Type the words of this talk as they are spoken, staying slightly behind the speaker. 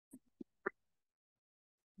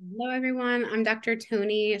Hello, everyone. I'm Dr.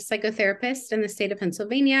 Tony, psychotherapist in the state of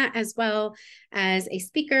Pennsylvania, as well as a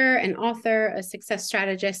speaker, an author, a success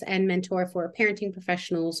strategist, and mentor for parenting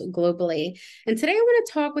professionals globally. And today I want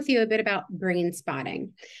to talk with you a bit about brain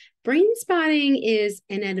spotting. Brain spotting is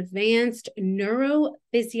an advanced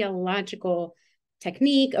neurophysiological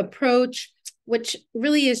technique, approach, which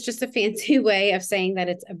really is just a fancy way of saying that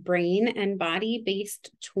it's a brain and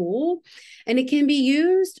body-based tool. And it can be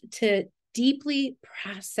used to deeply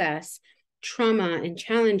process trauma and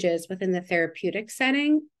challenges within the therapeutic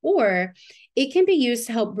setting, or it can be used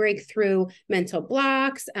to help break through mental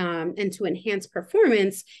blocks and to enhance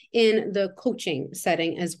performance in the coaching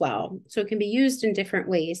setting as well. So it can be used in different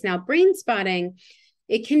ways. Now, brain spotting,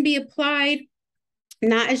 it can be applied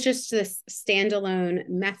not as just this standalone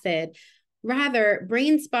method. Rather,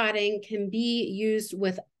 brain spotting can be used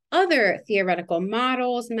with other theoretical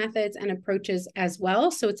models, methods, and approaches as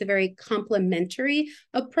well. So it's a very complementary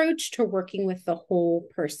approach to working with the whole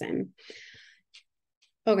person.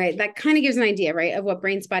 Okay, that kind of gives an idea, right, of what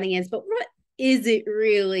brain spotting is, but what is it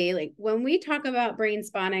really? Like when we talk about brain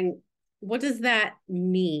spotting, what does that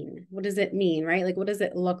mean? What does it mean, right? Like, what does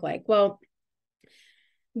it look like? Well,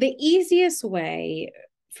 the easiest way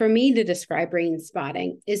for me to describe brain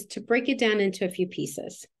spotting is to break it down into a few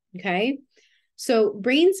pieces, okay? So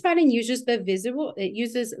brain spotting uses the visual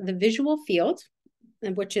field,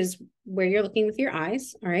 which is where you're looking with your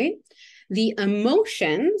eyes, all right? The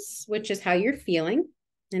emotions, which is how you're feeling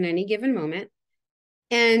in any given moment,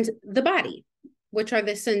 and the body, which are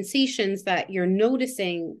the sensations that you're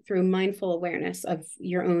noticing through mindful awareness of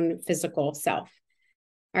your own physical self.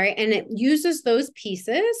 All right. And it uses those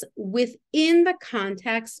pieces within the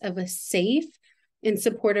context of a safe and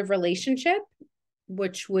supportive relationship,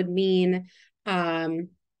 which would mean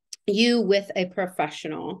you with a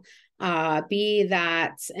professional, be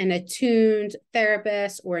that an attuned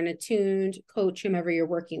therapist or an attuned coach, whomever you're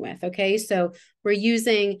working with. Okay. So we're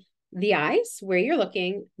using the eyes, where you're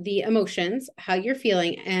looking, the emotions, how you're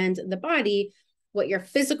feeling, and the body, what your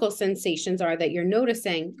physical sensations are that you're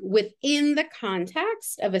noticing within the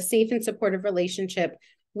context of a safe and supportive relationship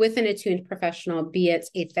with an attuned professional, be it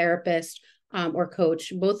a therapist or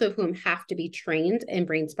coach, both of whom have to be trained in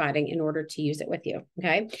brain spotting in order to use it with you,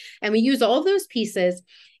 okay? And we use all those pieces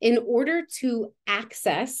in order to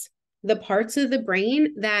access the parts of the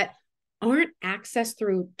brain that aren't accessed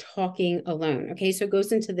through talking alone, okay? So it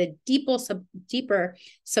goes into the deeper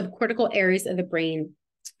subcortical areas of the brain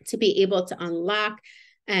to be able to unlock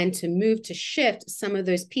and to move, to shift some of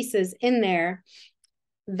those pieces in there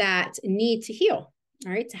that need to heal,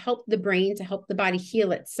 all right? To help the brain, to help the body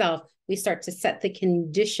heal itself, we start to set the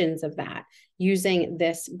conditions of that using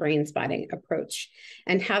this brain spotting approach.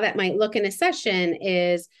 And how that might look in a session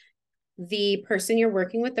is the person you're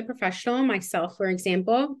working with, the professional, myself, for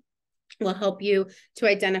example, will help you to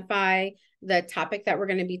identify the topic that we're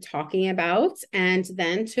going to be talking about, and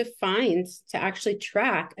then to actually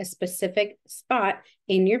track a specific spot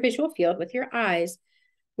in your visual field with your eyes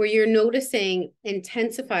where you're noticing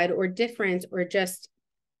intensified or different or just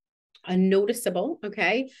unnoticeable,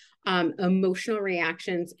 okay, emotional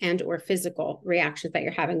reactions and or physical reactions that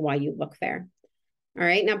you're having while you look there. All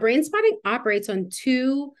right. Now, brain spotting operates on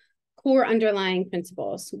two core underlying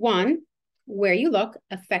principles. One, where you look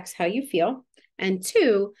affects how you feel. And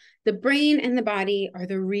two, the brain and the body are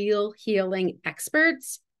the real healing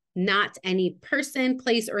experts, not any person,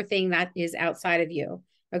 place, or thing that is outside of you.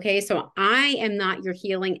 Okay, so I am not your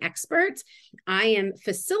healing expert. I am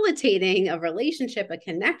facilitating a relationship, a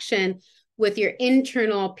connection with your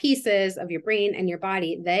internal pieces of your brain and your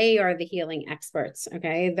body. They are the healing experts.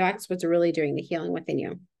 Okay, that's what's really doing the healing within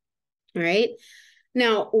you. All right.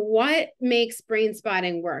 Now, what makes brain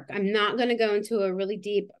spotting work? I'm not going to go into a really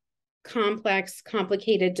deep, complex,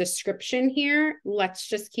 complicated description here. Let's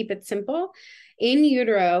just keep it simple. In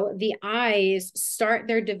utero, the eyes start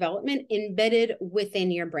their development embedded within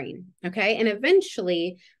your brain, okay? And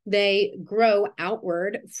eventually they grow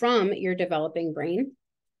outward from your developing brain,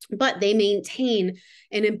 but they maintain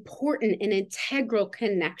an important and integral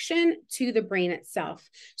connection to the brain itself.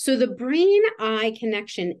 So the brain-eye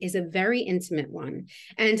connection is a very intimate one,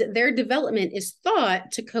 and their development is thought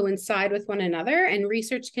to coincide with one another, and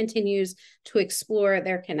research continues to explore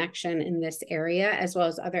their connection in this area as well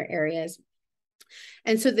as other areas.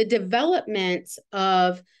 And so the development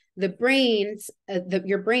of the brains,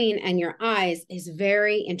 your brain and your eyes is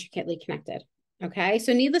very intricately connected. Okay,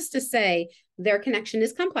 so needless to say, their connection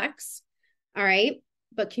is complex, all right?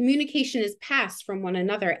 But communication is passed from one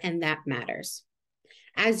another, and that matters.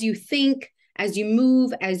 As you think, as you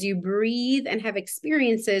move, as you breathe and have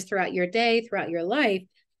experiences throughout your day, throughout your life,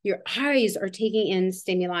 Your eyes are taking in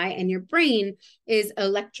stimuli, and your brain is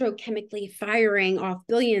electrochemically firing off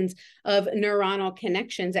billions of neuronal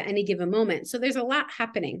connections at any given moment. So there's a lot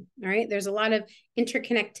happening, all right? There's a lot of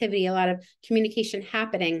interconnectivity, a lot of communication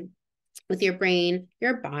happening with your brain,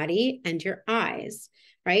 your body, and your eyes,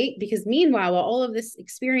 right? Because meanwhile, while all of this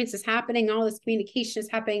experience is happening, all this communication is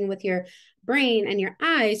happening with your brain and your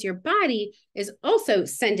eyes, your body is also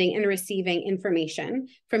sending and receiving information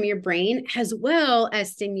from your brain, as well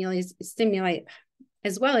as stimulate,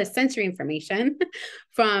 as well as sensory information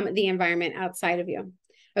from the environment outside of you.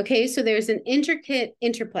 Okay, so there's an intricate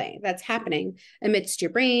interplay that's happening amidst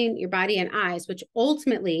your brain, your body, and eyes, which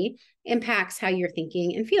ultimately impacts how you're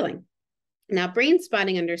thinking and feeling. Now,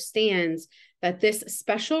 Brainspotting understands that this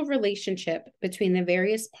special relationship between the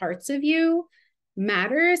various parts of you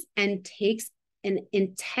matters and takes an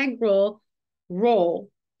integral role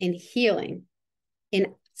in healing,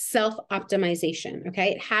 in self-optimization,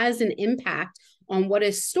 okay? It has an impact on what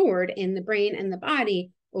is stored in the brain and the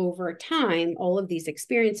body over time, all of these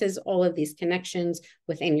experiences, all of these connections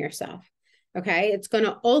within yourself, okay? It's going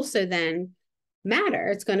to also then matter.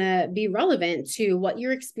 It's going to be relevant to what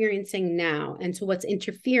you're experiencing now and to what's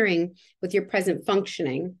interfering with your present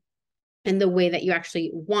functioning and the way that you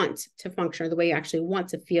actually want to function, or the way you actually want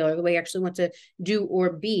to feel, or the way you actually want to do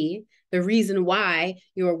or be. The reason why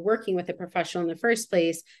you're working with a professional in the first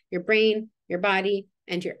place, your brain, your body,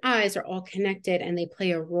 and your eyes are all connected, and they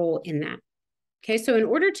play a role in that. Okay, so in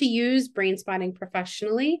order to use Brainspotting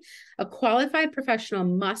professionally, a qualified professional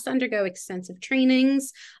must undergo extensive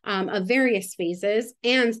trainings of various phases,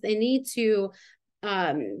 and they need to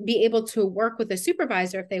be able to work with a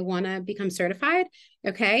supervisor if they want to become certified.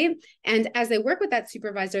 Okay, and as they work with that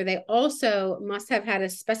supervisor, they also must have had a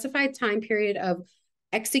specified time period of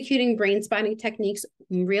executing Brainspotting techniques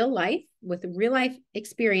in real life, with real life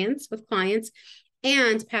experience with clients,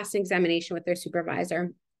 and pass an examination with their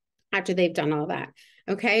supervisor after they've done all that.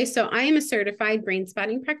 Okay, so I am a certified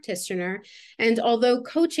Brainspotting practitioner, and although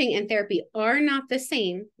coaching and therapy are not the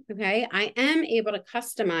same, okay, I am able to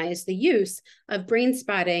customize the use of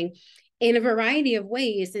Brainspotting in a variety of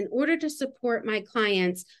ways in order to support my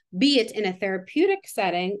clients, be it in a therapeutic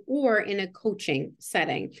setting or in a coaching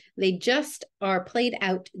setting. They just are played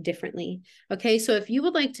out differently. Okay, so if you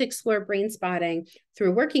would like to explore Brainspotting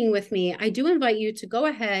through working with me, I do invite you to go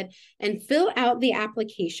ahead and fill out the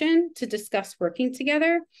application to discuss working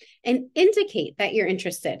together and indicate that you're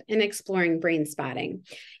interested in exploring Brainspotting.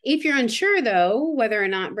 If you're unsure, though, whether or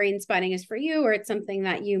not Brainspotting is for you, or it's something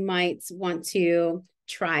that you might want to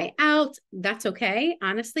try out, that's okay.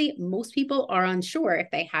 Honestly, most people are unsure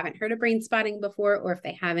if they haven't heard of Brainspotting before, or if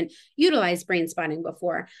they haven't utilized Brainspotting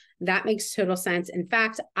before. That makes total sense. In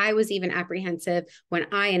fact, I was even apprehensive when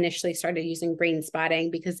I initially started using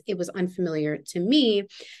Brainspotting because it was unfamiliar to me.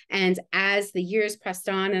 And as the years pressed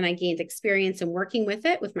on and I gained experience in working with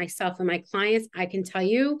it with myself and my clients, I can tell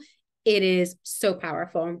you it is so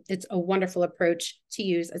powerful. It's a wonderful approach to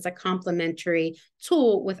use as a complementary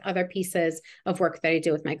tool with other pieces of work that I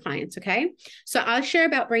do with my clients, okay? So I'll share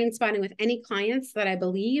about Brainspotting with any clients that I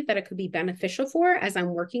believe that it could be beneficial for as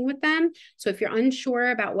I'm working with them. So if you're unsure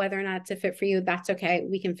about whether or not it's a fit for you, that's okay.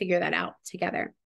 We can figure that out together.